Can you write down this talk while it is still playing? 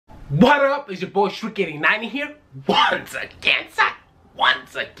What up? It's your boy Shriek89 here once again,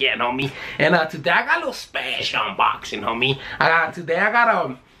 homie. And today I got a little special unboxing, homie. Today I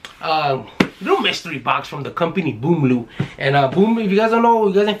got a little mystery box from the company Boomloo. And if you guys don't know,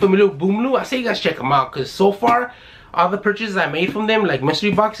 you guys ain't familiar with Boomloo, I say you guys check them out, because so far all the purchases I made from them, like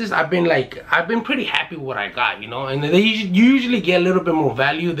mystery boxes, I've been pretty happy with what I got, you know. And they usually get a little bit more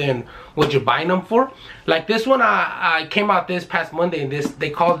value than what you're buying them for. Like this one, I came out this past Monday, and they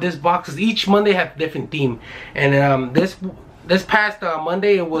called this boxes. Each Monday have different theme, and this past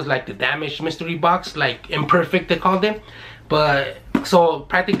Monday it was like the damaged mystery box, like Imperfect they called it. But so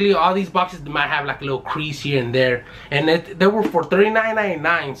practically all these boxes might have like a little crease here and there, and they were for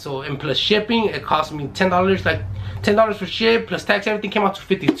 $39.99. So and plus shipping, it cost me $10, like $10 for ship plus tax, everything came out to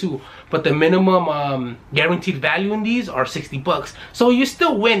 $52. But the minimum guaranteed value in these are $60. So you're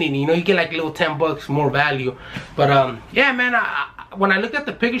still winning, you know. You get like a little $10 more value. But yeah, man, when I looked at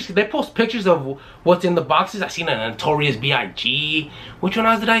the pictures, they post pictures of what's in the boxes. I seen a Notorious B.I.G. Which one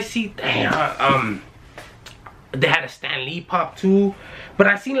else did I see? Damn, they had a Stan Lee pop too, but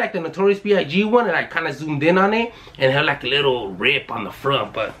I seen like the Notorious B.I.G. one, and I kind of zoomed in on it, and it had like a little rip on the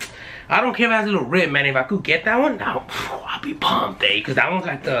front. But I don't care if it has a little rip, man. If I could get that one, I'll be pumped, eh? Because that one's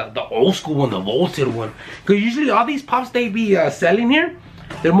like the old school one, the vaulted one. Because usually all these pops they be selling here,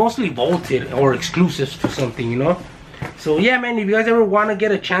 they're mostly vaulted or exclusives to something, you know. So yeah, man, if you guys ever want to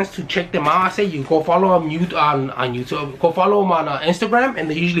get a chance to check them out, I say you go follow them on YouTube, go follow them on Instagram,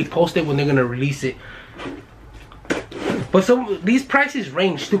 and they usually post it when they're gonna release it. But these prices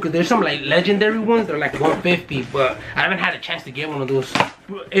range too, because there's some like legendary ones, they're like $150, but I haven't had a chance to get one of those.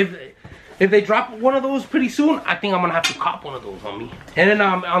 If they drop one of those pretty soon, I think I'm gonna have to cop one of those, homie. And then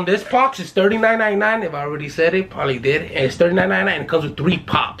on this box it's $39.99. If I already said it, probably did. And it's $39.99, and it comes with 3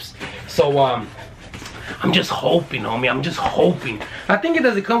 pops. So I'm just hoping, homie. I'm just hoping. I think it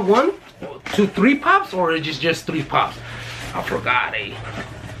doesn't come 1, 2, 3 pops, or it's just 3 pops. I forgot, eh?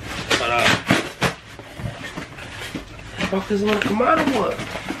 But fuck is gonna come out of what?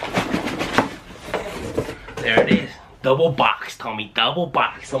 There it is. Double box, homie. Double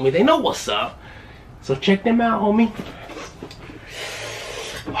box, homie. They know what's up. So check them out, homie.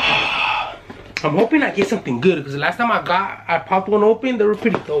 I'm hoping I get something good, because the last time I popped one open, they were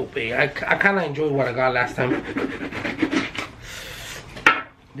pretty dope, eh? I kind of enjoyed what I got last time.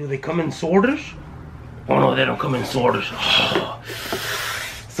 Do they come in sorters? Oh no, they don't come in sorters. Oh.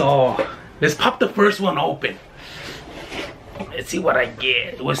 So let's pop the first one open. Let's see what I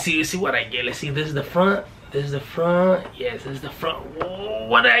get. Let's see what I get. Let's see. This is the front. This is the front. Yes, this is the front. Whoa,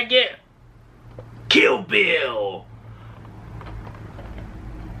 what did I get? Kill Bill.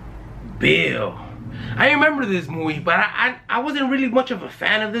 Bill. I remember this movie, but I wasn't really much of a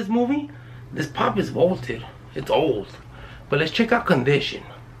fan of this movie. This pop is vaulted. It's old. But let's check out condition.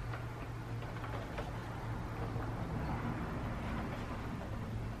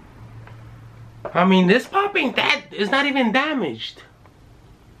 I mean, this pop ain't that, it's not even damaged.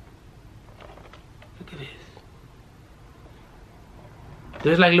 Look at this.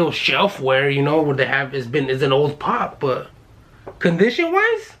 There's like little shelf wear, you know, where they have, it's an old pop, but condition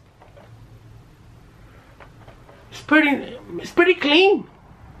wise, it's pretty clean.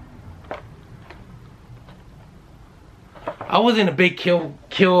 I wasn't a big Kill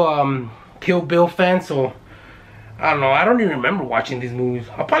Bill fan, so I don't know. I don't even remember watching these movies.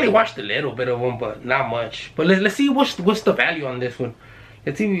 I probably watched a little bit of them, but not much. But let's see what's the value on this one.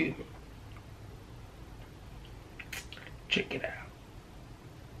 Let's see. Check it out.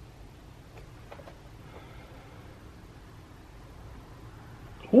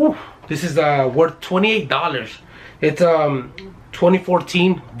 Ooh, this is worth $28. It's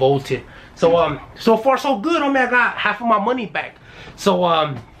 2014 vaulted. So so far so good. I mean, I got half of my money back. So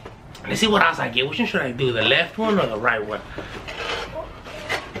let's see what else I get. Which one should I do? The left one or the right one?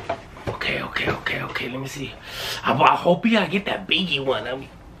 Okay. Let me see. I hope I get that biggie one. I mean,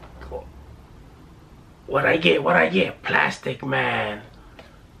 what I get? Plastic Man.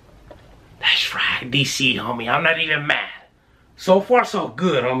 That's right, DC, homie. I'm not even mad. So far, so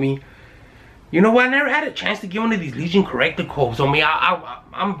good, homie. You know what? I never had a chance to get one of these Legion Corrector codes, homie.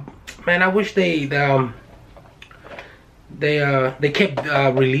 Man, I wish they kept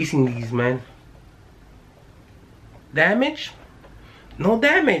releasing these, man. Damage? No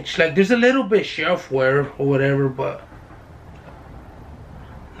damage. Like, there's a little bit shelf wear or whatever, but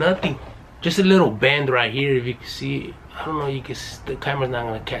nothing. Just a little bend right here, if you can see it. I don't know, the camera's not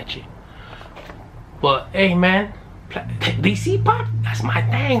gonna catch it. But hey, man, DC pop, that's my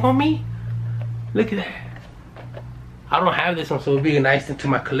thing, homie. Look at that. I don't have this one, so it'll be nice into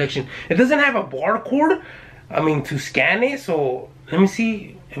my collection. It doesn't have a barcode, I mean, to scan it, so let me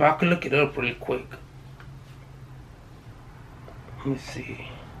see If I could look it up really quick. Let me see.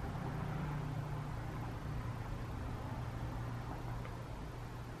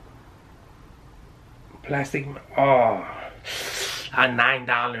 Plastic. Oh, at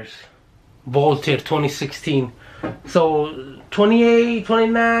 $9. Voltaire 2016. So 28,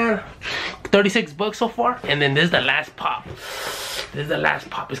 29, 36 bucks so far. And then this is the last pop. This is the last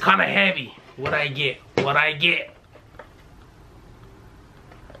pop. It's kind of heavy. What I get? What I get?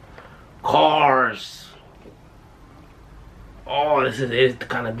 Cars. Oh, this is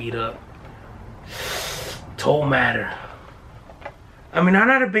kind of beat up. Toll Matter. I mean, I'm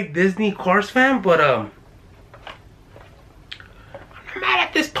not a big Disney Cars fan, but I'm not mad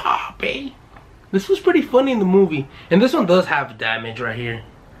at this pop, eh? This was pretty funny in the movie. And this one does have damage right here.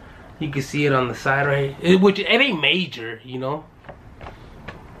 You can see it on the side right here. Which it ain't major, you know.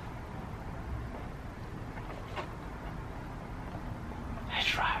 Let's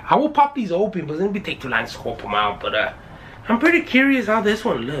try. I will pop these open, but it's gonna take too long to scope them out. But I'm pretty curious how this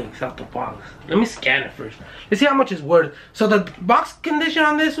one looks out the box. Let me scan it first. Let's see how much it's worth. So the box condition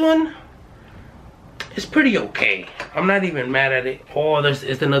on this one is pretty okay. I'm not even mad at it. Oh, there's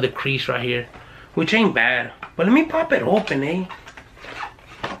another crease right here, which ain't bad. But let me pop it open, eh?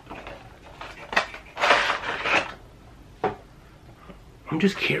 I'm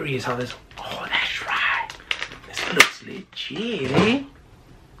just curious how this. Oh, that's right. This looks legit, eh?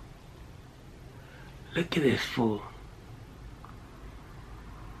 Look at this fool.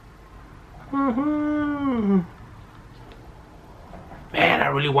 Man, I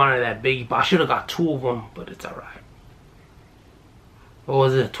really wanted that biggie, but I should have got 2 of them, but it's alright. What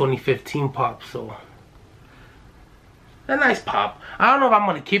was it? 2015 pop, so a nice pop. I don't know if I'm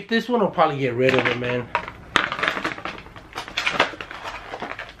gonna keep this one or probably get rid of it, man.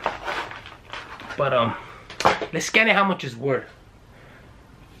 But let's scan it how much it's worth.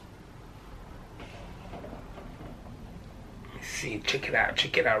 Let's see, check it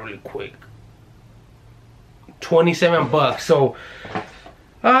out really quick. 27 bucks. So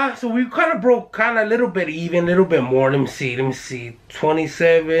we kind of broke a little bit even, a little bit more. Let me see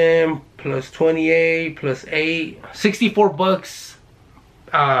 27 plus 28 plus 8, 64 bucks.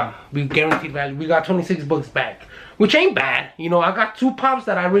 We guaranteed value. We got 26 bucks back, which ain't bad. You know, I got 2 pops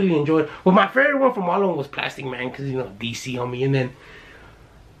that I really enjoyed. Well, my favorite one from all of them was Plastic Man, because, you know, DC on me. And then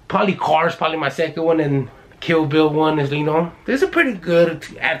probably Cars, probably my second one. And Kill Bill one is, you know, this is pretty good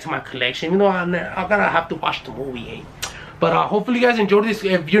to add to my collection. You know, I'm gonna have to watch the movie, eh? But hopefully you guys enjoyed this.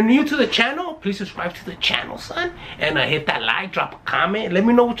 If you're new to the channel, please subscribe to the channel, son. And hit that like, drop a comment. Let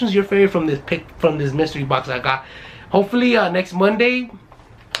me know which one's your favorite from this mystery box I got. Hopefully next Monday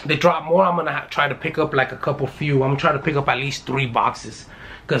they drop more. I'm gonna try to pick up like a few. I'm gonna try to pick up at least 3 boxes.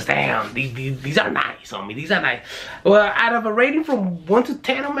 Cause damn, these are nice on me. These are nice. Well, out of a rating from 1 to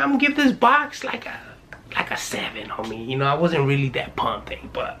 10, I'm gonna give this box like a 7, homie. You know, I wasn't really that pumped,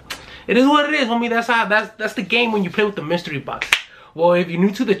 but it is what it is, homie. That's the game when you play with the mystery box. Well, if you're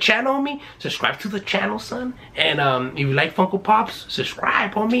new to the channel, homie, subscribe to the channel, son. And if you like Funko Pops,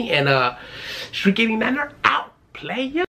 subscribe, homie. And Street Gaming Niner out, player.